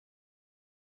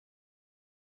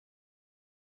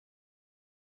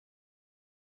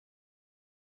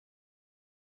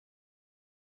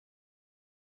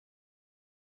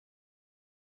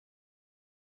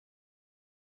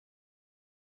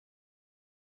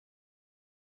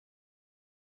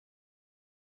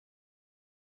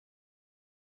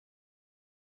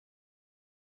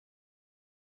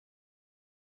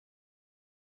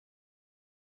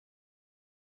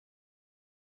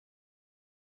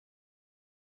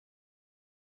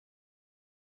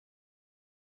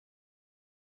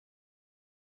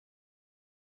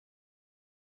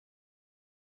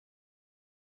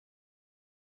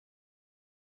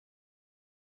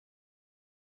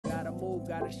move,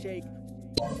 gotta shake.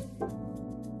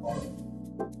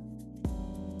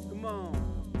 Come on.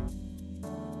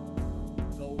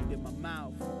 Gold in my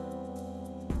mouth.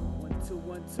 1, 2,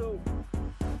 1, 2.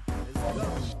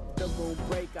 Let's go. The boom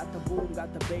break, got the boom,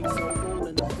 got the bass, so roll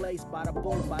in the place. Bada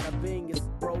boom, bada bing, it's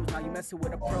bros. Now you messing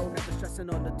with a pro, never stressing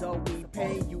on the dough. We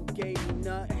pain, you gave me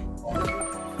nothing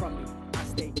from me. I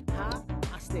stay high,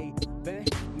 I stay bent,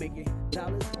 making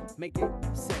dollars, making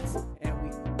cents, and we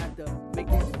have to make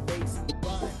it base.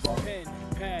 Rhymes, pen,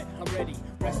 pad, I'm ready.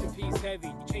 Rest in peace, heavy.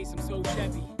 You chase, I'm so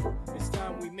Chevy. This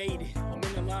time we made it. I'm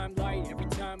in the limelight every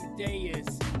time the day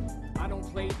is. I don't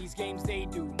play these games they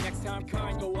do. Next time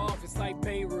Kanye go off, it's like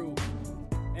Beirut.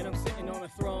 And I'm sitting on a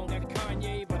throne like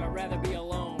Kanye, but I'd rather be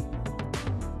alone.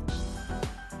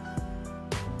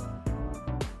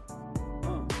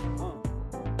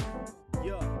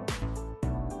 Yeah.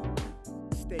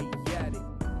 Stay at it.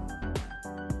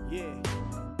 Yeah.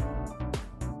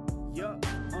 Yeah.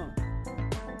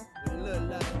 With a little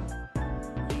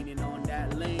love. Leaning on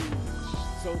that lane.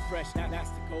 So fresh, now that's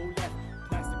the go left.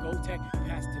 Plastic go tech,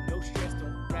 pass to no stress.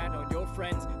 Don't rat on your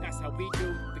friends, that's how we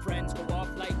do. The friends go off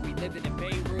like we living in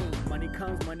Beirut. Money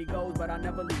comes, money goes, but I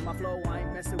never lose my flow. I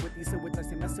ain't messing with these with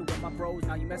us, ain't messing with my bros.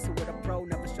 Now you messing with a pro,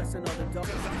 never stressing on the dough.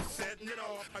 I'm setting it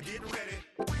off, I get ready.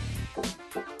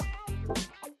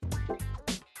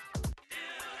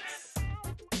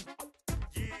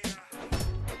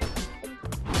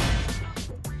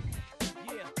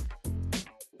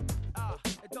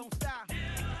 It don't stop.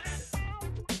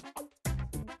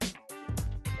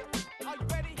 Are you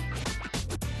ready?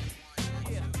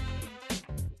 Yeah.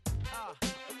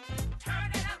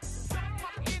 Turn it up.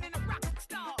 Walk in a rock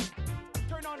star.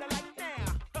 Turn on the light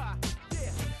now.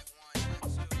 Yeah.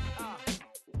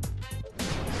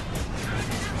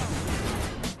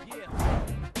 Yeah.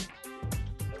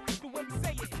 The way we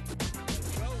say it.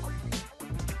 Let's go.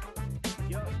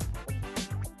 Yo.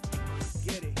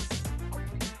 Get it.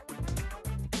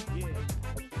 Yeah.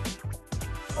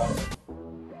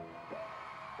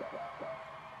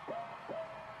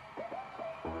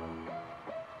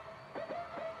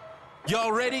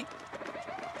 Y'all ready?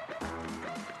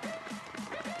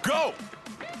 Go!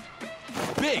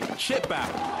 Big chip out.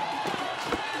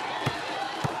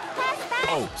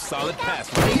 Oh, solid pass.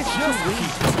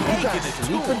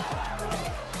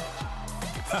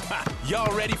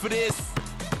 Y'all ready for this?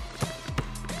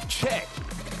 Check.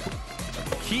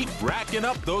 Keep racking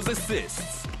up those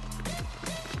assists.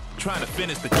 Trying to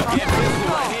finish the championship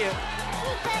right here.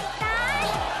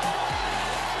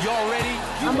 Y'all ready?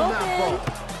 Give me my ball.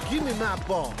 Give me my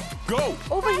ball. Go!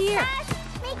 Over here.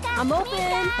 I'm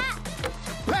open.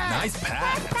 Nice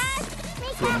pass.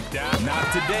 From down.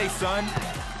 Not today, son.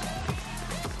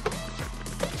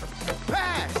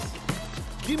 Pass.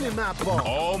 Give me my ball.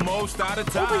 Almost out of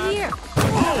time. Over here.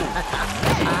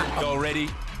 Y'all ready?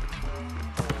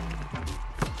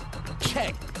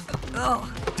 Check.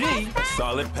 Oh. D.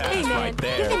 Solid pass Hey, man. right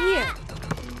Give there. it here.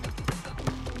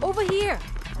 Over here.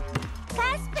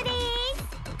 Pass, please.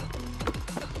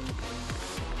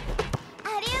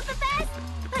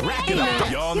 Rack it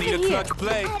up. Y'all need a clutch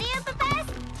play.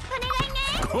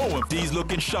 Oh, if D's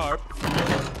looking sharp.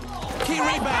 Key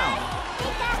rebound.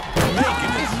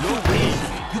 Making it look easy.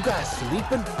 You guys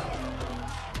sleeping?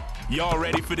 Y'all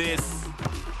ready for this?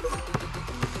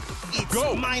 It's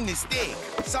Go. my mistake.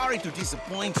 Sorry to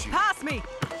disappoint you. Pass me.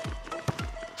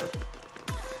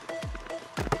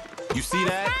 You see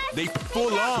that? They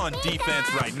full on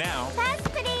defense right now.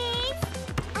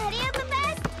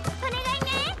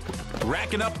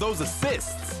 Racking up those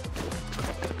assists.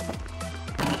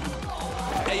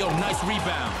 Ayo, nice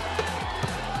rebound.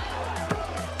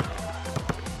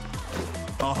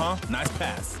 Uh-huh, nice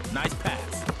pass. Nice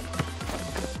pass.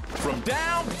 From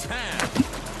downtown.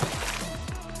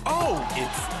 Oh,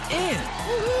 it's in.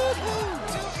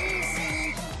 Too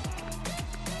easy.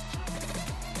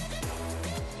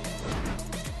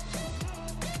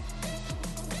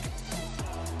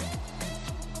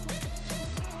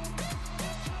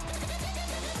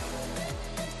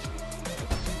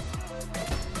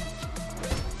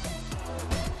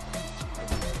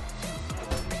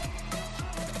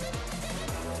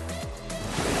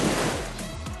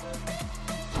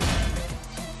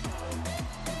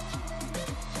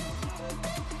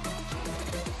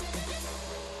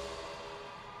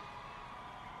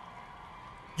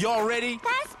 Y'all ready?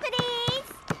 Pass, please.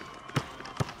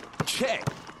 Check.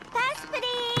 Pass,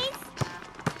 please.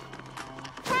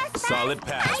 Pass, Solid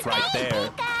pass right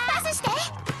there. Pass,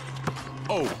 stay.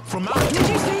 Oh, from out. Did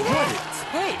you see that?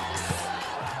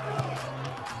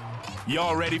 Hey.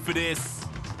 Y'all ready for this?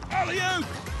 Alley-oop.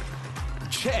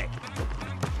 Check.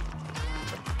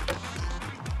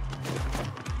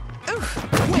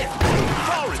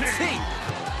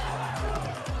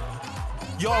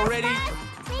 Y'all ready?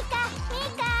 Mika,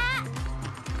 Mika.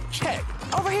 Check.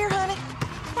 Over here, honey.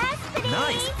 Pass, please.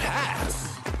 Nice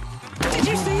pass. Did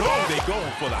you see No, that? they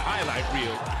going for the highlight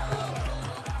reel.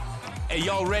 Hey,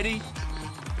 y'all ready?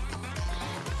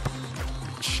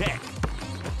 Check.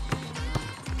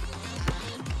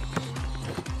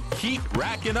 Keep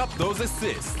racking up those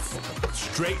assists.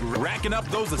 Straight racking up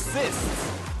those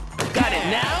assists. Got it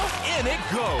now? In it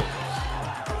goes.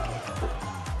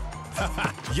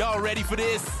 Y'all ready for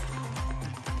this?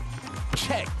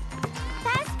 Check.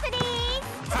 Pass, please.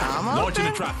 Launching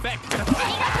the trifecta.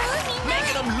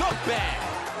 Making them look bad.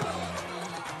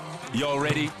 Y'all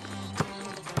ready?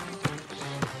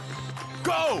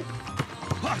 Go!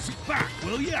 Pass it back,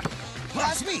 will ya?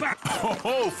 Pass me. Back.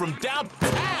 Oh, from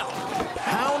downtown.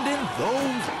 Pounding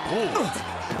those bulls.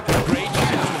 Great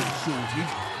job.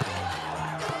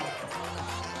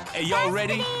 Hey, y'all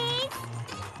ready? Please.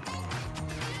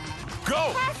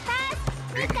 Go! Pass, pass.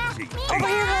 Mika, Mika. Over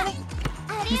here, honey.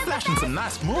 He's flashing some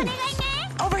nice moves.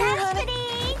 Over here, Pass, honey.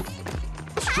 please.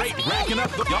 Straight racking up.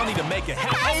 Y'all need to make it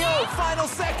happen. Hey, yo, final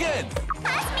second.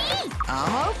 Pass me.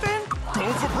 I'm open.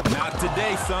 Go for not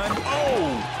today, son.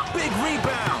 Oh, big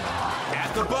rebound.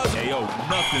 At the buzzer. Hey, yo,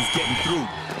 nothing's getting through.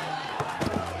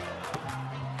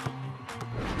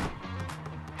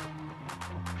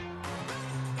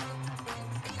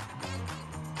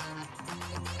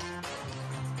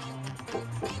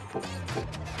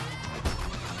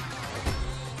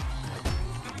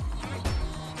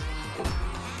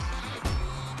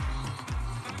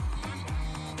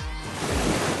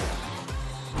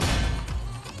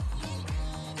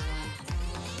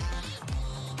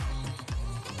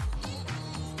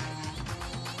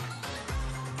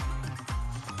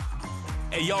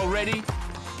 Hey, y'all ready?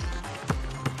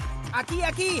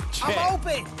 Aquí. Check. I'm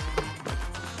open.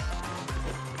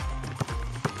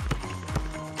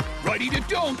 Ready to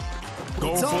dunk.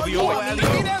 Going It's for all the you, old amigo.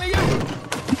 alley-oop.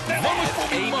 That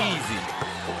Ain't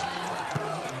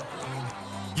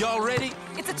easy. Y'all ready?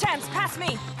 It's a chance. Pass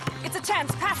me. It's a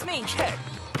chance. Pass me. Check.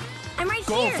 I'm right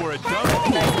Going here. for a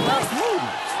dunk. Nice moves.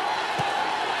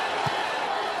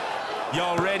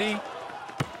 Y'all ready?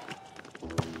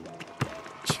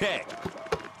 Check.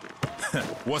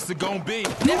 What's it gonna be?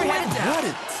 Never had it down. What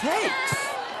it takes.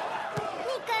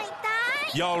 Mika,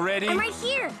 itai. Y'all ready? I'm right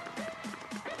here.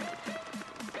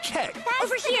 Check. Pass,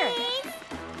 Over here. please.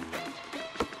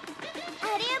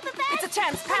 Hurry up, pass. It's a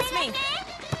chance. Pass me.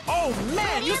 Oh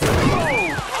man, you so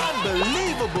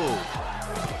unbelievable.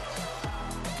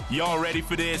 Y'all ready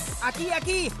for this?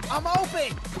 Aquí. I'm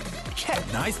open. Check.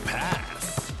 Nice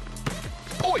pass.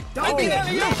 Oi, Don't Oh, be yeah,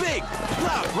 that no big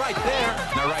block right there.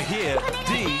 Now right here,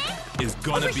 D is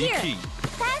gonna Over be here. key.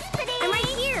 Pass, please. I'm right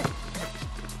here.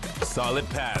 Solid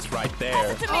pass right Pass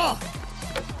there. it to me. Oh,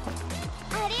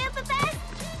 Hurry up, pass.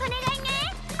 Onegai ne.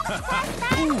 Pass,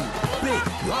 pass. Ooh, big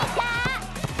block.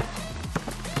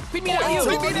 Beat me down, you. You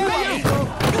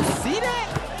see that?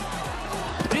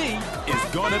 D is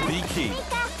gonna be key.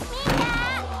 Mika, Mika.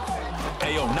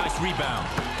 Hey, yo, nice rebound.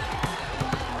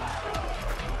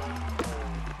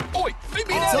 oi, leave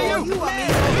me it's all down. you,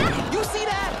 amigo. You see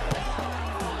that?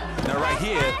 Now right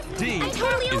here, D I'm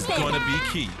totally is open. gonna be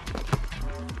key.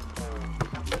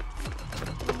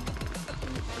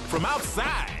 From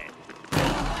outside.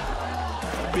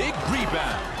 Big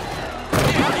rebound.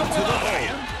 Right to the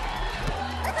hole.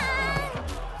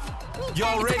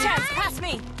 Y'all It's a ready? chance. Pass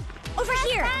me. Over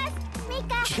here.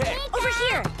 Mika, Check. Mika. Over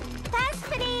here. Pass,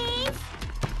 please.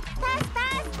 Pass,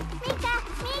 pass. Mika,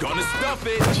 Mika. Gonna stuff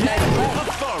it. Check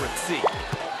authority.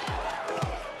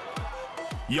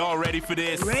 Y'all ready for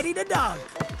this? Ready to dunk.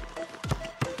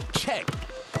 Check.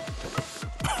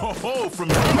 Oh,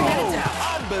 from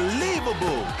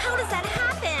unbelievable. How does that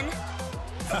happen?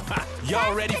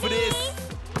 Y'all ready for this?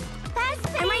 Pass,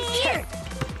 please. I'm right here.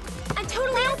 I'm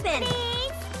totally open.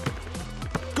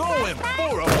 Going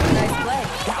for a Nice play.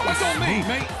 What's on me,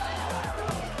 mate?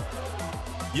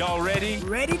 Y'all ready?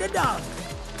 Ready to dunk.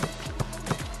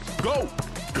 Go.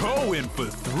 Going for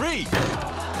three.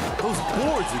 Those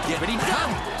boards are getting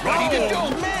hot. Ready to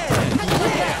dunk. Man.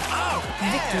 Yeah. Oh,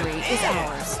 Victory is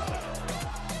ours.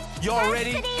 Y'all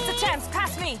ready? It's a chance.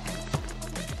 Pass me.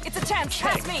 It's a chance.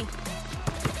 Check. Pass me.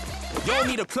 Y'all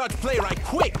need a clutch play right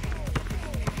quick.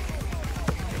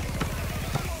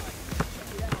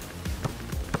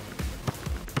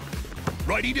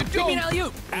 Ready to Beat me dunk. down,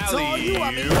 you. It's all you,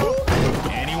 Alley-oop. amigo.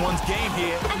 Anyone's game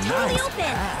here. I'm totally Nice open.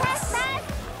 pass. Pass, pass.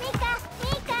 Mika,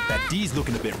 Mika. That D's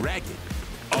looking a bit ragged.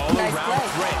 All Nice around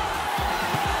play. threat.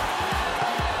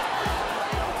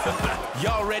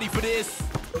 Y'all ready for this?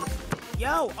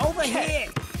 Yo, over Check. here.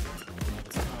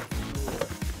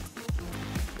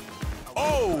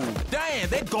 Oh, Damn,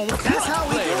 they're going for That's how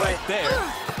we play do it. right there.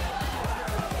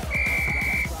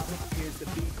 Here's the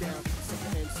beat down.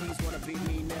 Some MCs wanna beat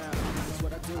me now. That's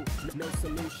what I do. No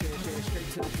solution. Straight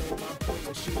to the goal. I'm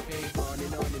putting shooting on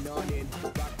and on and on and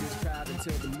rock this crowd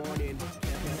until the morning.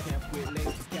 Can't quit late.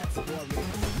 Just cats are boring. More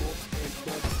and more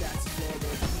stats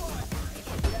exploring.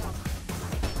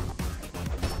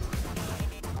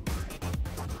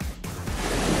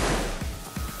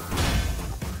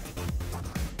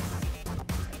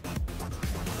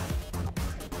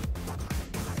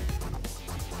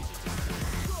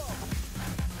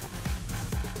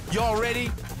 Y'all ready?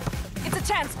 It's a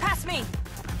chance. Pass me.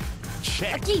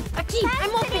 Check. Aquí,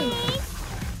 I'm open.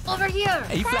 Over here.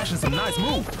 Hey, he flashing some nice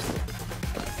moves.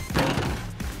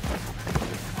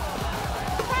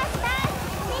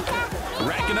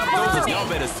 Racking up those, y'all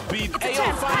better speed. Hey,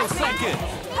 yo, final second.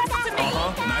 Pass it to me.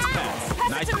 Nice pass. Pass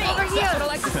Nice it to me. pass. Over here. That's what I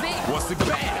like to see. What's the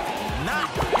bad? Not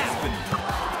happening.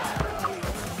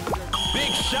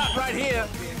 Big shot right here.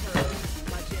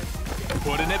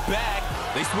 Putting it back.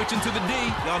 They switching to the D.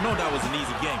 Y'all know that was an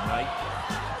easy game, right?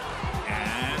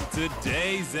 And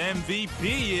today's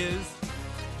MVP is...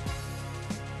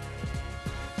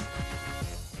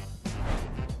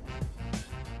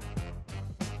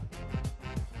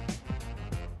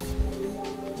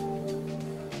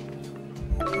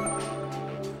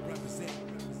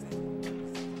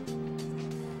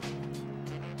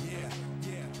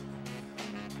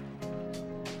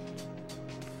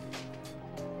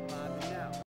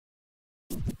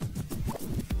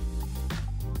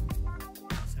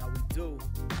 That's how we do.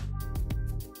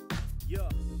 Yeah.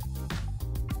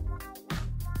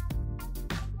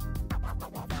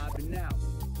 Vibing out.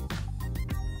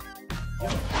 Yo.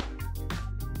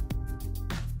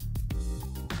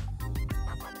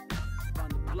 On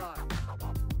the block.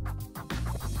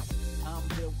 I'm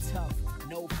built tough.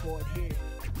 No Ford here.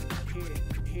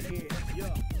 Here.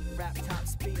 Yeah. Rap top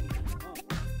speed.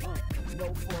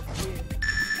 No Ford here.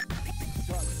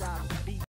 Dark side beat.